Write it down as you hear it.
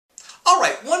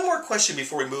more question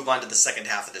before we move on to the second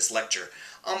half of this lecture.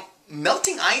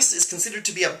 Melting ice is considered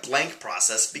to be a blank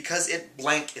process because it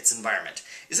blank its environment.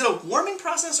 Is it a warming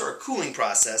process or a cooling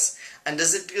process? And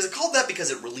is it called that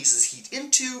because it releases heat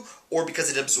into or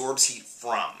because it absorbs heat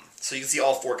from? So you can see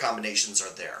all four combinations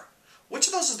are there. Which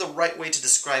of those is the right way to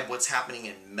describe what's happening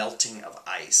in melting of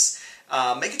ice?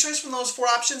 Make a choice from those four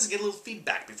options and get a little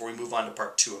feedback before we move on to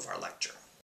part 2 of our lecture.